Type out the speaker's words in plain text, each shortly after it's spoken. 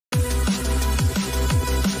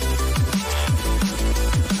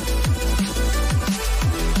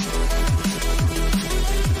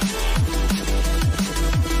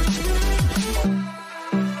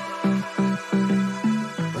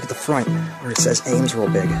front where it says Ames real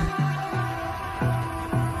big.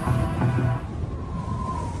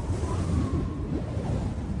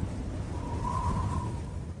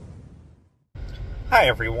 Hi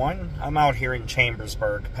everyone, I'm out here in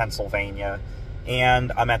Chambersburg, Pennsylvania,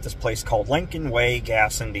 and I'm at this place called Lincoln Way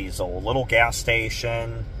Gas and Diesel, a little gas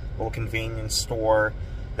station, little convenience store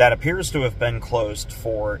that appears to have been closed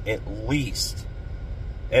for at least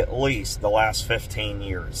the last 15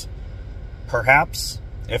 years. Perhaps,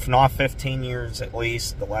 if not 15 years, at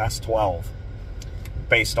least the last 12,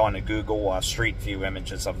 based on the Google Street View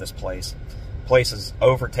images of this place. The place is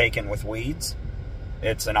overtaken with weeds.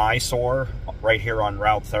 It's an eyesore right here on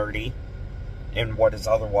Route 30 in what is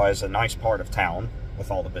otherwise a nice part of town with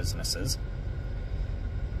all the businesses.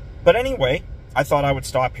 But anyway, I thought I would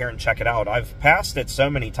stop here and check it out. I've passed it so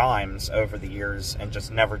many times over the years and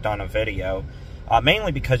just never done a video.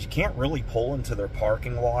 Mainly because you can't really pull into their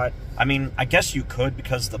parking lot. I mean, I guess you could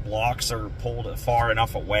because the blocks are pulled far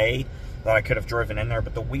enough away that I could have driven in there,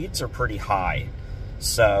 but the weeds are pretty high.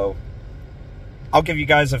 So I'll give you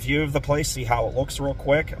guys a view of the place, see how it looks real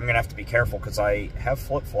quick. I'm going to have to be careful because I have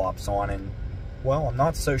flip-flops on, and, well, I'm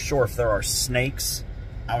not so sure if there are snakes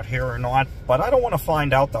out here or not, but I don't want to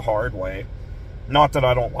find out the hard way. Not that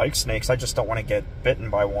I don't like snakes, I just don't want to get bitten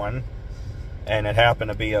by one, and it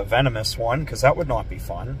happened to be a venomous one, because that would not be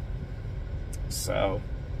fun. So,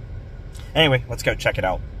 anyway, let's go check it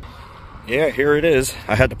out. Yeah, here it is.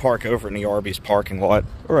 I had to park over in the Arby's parking lot,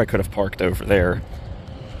 or I could have parked over there.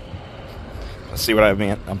 See what I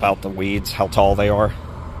mean about the weeds, how tall they are.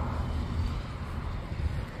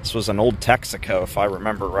 This was an old Texaco, if I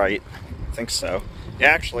remember right. I think so. Yeah,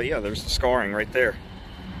 actually, yeah, there's the scarring right there.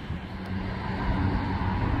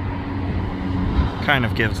 Kind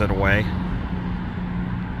of gives it away.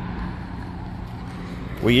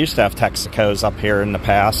 We used to have Texacos up here in the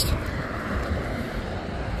past.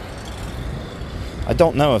 I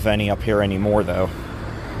don't know of any up here anymore, though.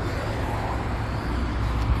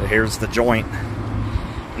 Here's the joint.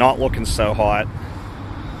 Not looking so hot.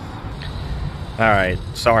 Alright,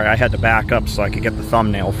 sorry, I had to back up so I could get the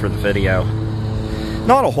thumbnail for the video.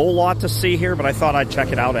 Not a whole lot to see here, but I thought I'd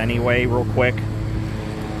check it out anyway, real quick.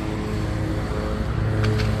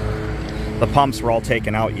 The pumps were all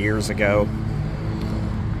taken out years ago.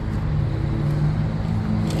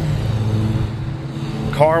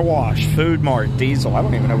 Car wash, food mart, diesel. I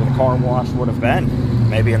don't even know where the car wash would have been.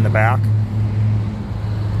 Maybe in the back,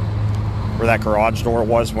 where that garage door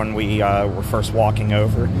was when we were first walking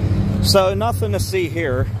over. So nothing to see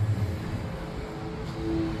here.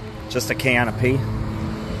 Just a canopy.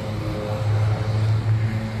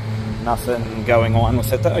 Nothing going on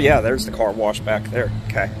with it though. Yeah, there's the car wash back there.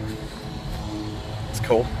 Okay. It's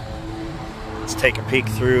cool. Let's take a peek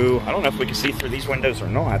through. I don't know if we can see through these windows or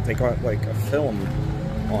not. They got like a film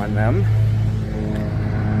on them.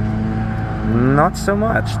 Not so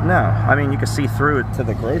much, no. I mean, you can see through it to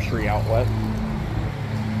the grocery outlet.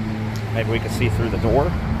 Maybe we can see through the door.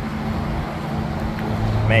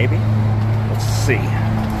 Maybe. Let's see.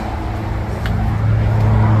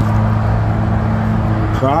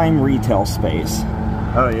 Prime retail space.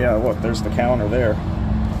 Oh yeah, look, there's the counter there.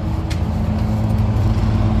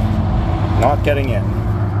 Not getting in.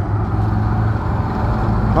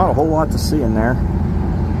 Not a whole lot to see in there.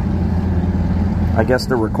 I guess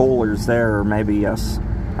there were coolers there, or maybe, yes,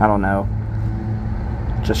 I don't know.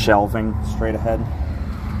 Just shelving straight ahead.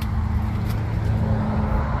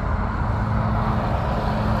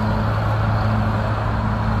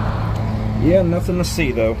 Yeah, nothing to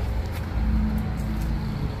see though.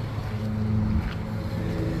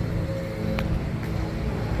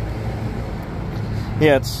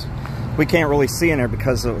 Yeah, we can't really see in there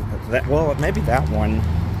because of that. Well, maybe that one.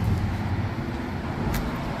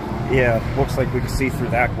 Yeah, looks like we can see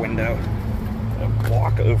through that window.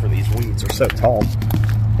 Walk over these weeds are so tall.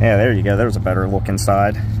 Yeah, there you go. There's a better look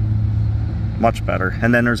inside. Much better.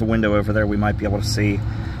 And then there's a window over there we might be able to see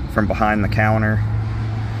from behind the counter.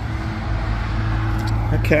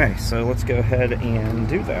 Okay, so let's go ahead and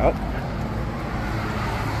do that.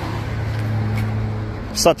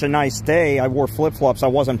 Such a nice day. I wore flip-flops. I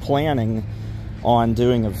wasn't planning on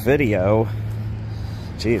doing a video.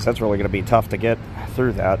 Geez, that's really going to be tough to get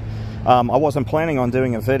through that. I wasn't planning on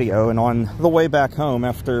doing a video, and on the way back home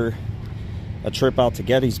after a trip out to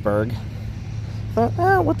Gettysburg, I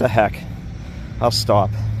thought, what the heck, I'll stop.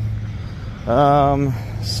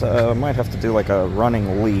 So I might have to do like a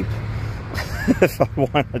running leap if I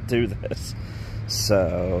want to do this.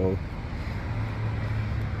 So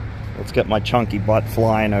let's get my chunky butt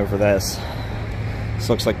flying over this. This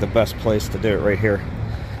looks like the best place to do it right here.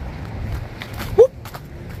 Whoop!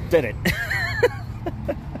 Did it.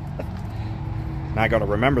 And I got to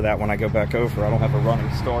remember that when I go back over. I don't have a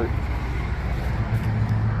running start.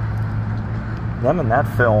 Them in that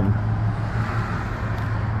film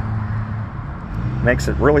makes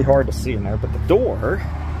it really hard to see in there, but the door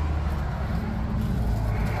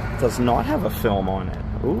does not have a film on it.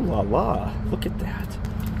 Ooh la la, look at that.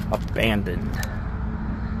 Abandoned.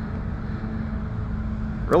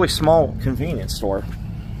 Really small convenience store.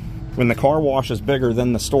 When the car wash is bigger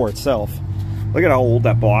than the store itself. Look at how old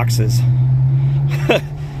that box is.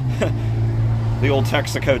 The old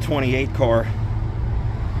Texaco 28 car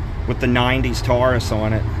with the 90s Taurus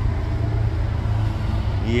on it.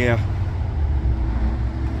 Yeah.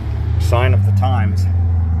 Sign of the times.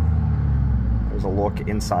 There's a look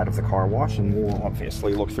inside of the car wash, and we'll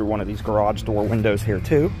obviously look through one of these garage door windows here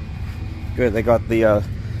too. Good, they got the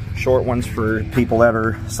short ones for people that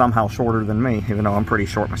are somehow shorter than me, even though I'm pretty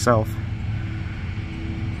short myself.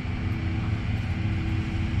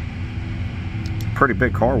 Pretty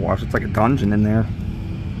big car wash. It's like a dungeon in there.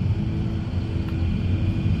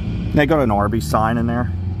 They got an Arby's sign in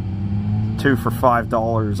there. 2 for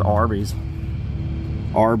 $5 Arby's.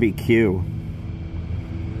 RBQ.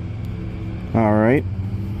 Alright.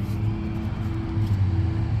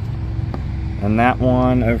 And that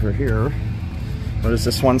one over here. What does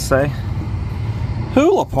this one say?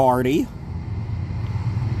 Hula party.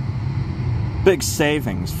 Big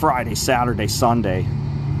savings. Friday, Saturday, Sunday.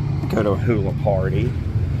 Go to a hula party.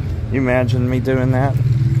 You imagine me doing that?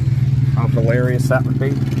 How hilarious that would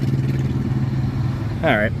be.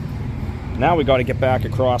 Alright. Now we got to get back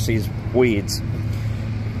across these weeds.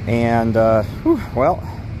 And, well,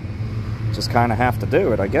 just kind of have to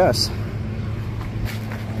do it, I guess.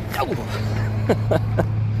 Oh.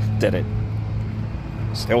 Did it.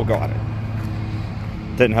 Still got it.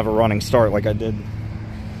 Didn't have a running start like I did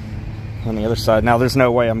on the other side. Now there's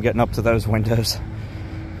no way I'm getting up to those windows.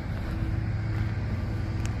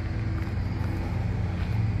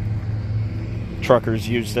 Truckers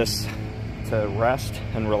use this to rest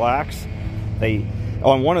and relax.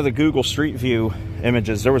 On one of the Google Street View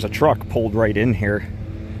images, there was a truck pulled right in here.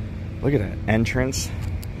 Look at that entrance,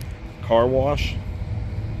 car wash.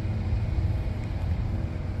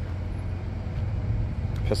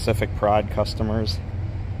 Pacific Pride customers.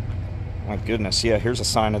 My goodness, yeah, here's a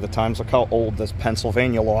sign of the times. Look how old this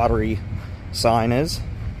Pennsylvania Lottery sign is.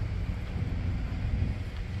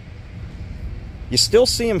 You still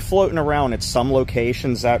see them floating around at some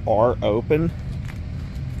locations that are open,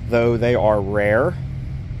 though they are rare.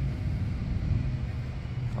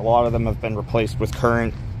 A lot of them have been replaced with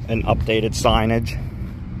current and updated signage.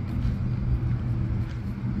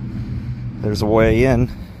 There's a way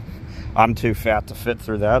in. I'm too fat to fit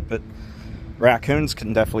through that, but raccoons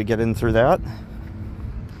can definitely get in through that.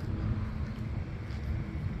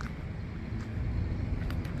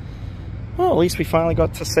 Well, at least we finally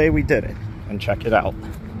got to say we did it and check it out.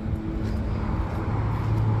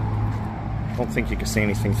 I don't think you can see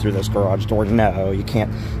anything through this garage door. No, you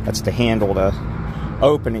can't. That's the handle to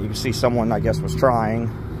open it. You can see someone, I guess, was trying.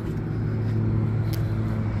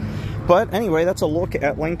 But anyway, that's a look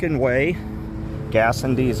at Lincoln Way, gas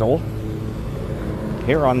and diesel,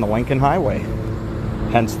 here on the Lincoln Highway.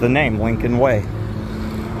 Hence the name, Lincoln Way.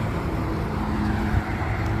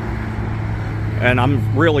 And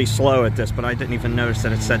I'm really slow at this, but I didn't even notice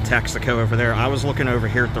that it said Texaco over there. I was looking over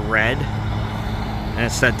here at the red, and it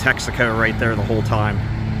said Texaco right there the whole time.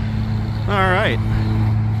 Alright.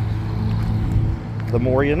 The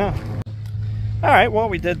more you know. Alright, well,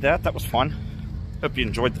 we did that. That was fun. Hope you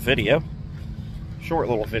enjoyed the video. Short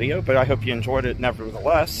little video, but I hope you enjoyed it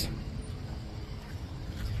nevertheless.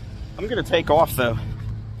 I'm going to take off, though.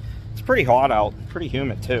 It's pretty hot out. Pretty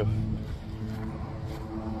humid, too.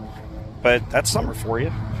 But that's summer for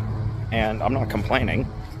you, and I'm not complaining.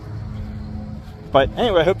 But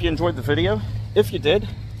anyway, I hope you enjoyed the video. If you did,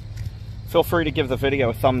 feel free to give the video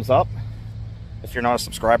a thumbs up. If you're not a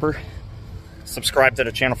subscriber, subscribe to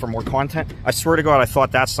the channel for more content. I swear to God, I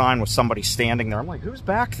thought that sign was somebody standing there. I'm like, who's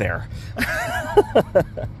back there? But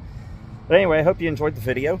anyway, I hope you enjoyed the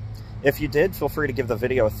video. If you did, feel free to give the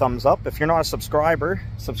video a thumbs up. If you're not a subscriber,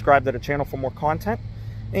 subscribe to the channel for more content.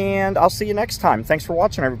 And I'll see you next time. Thanks for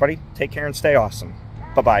watching, everybody. Take care and stay awesome.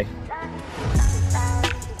 Bye-bye.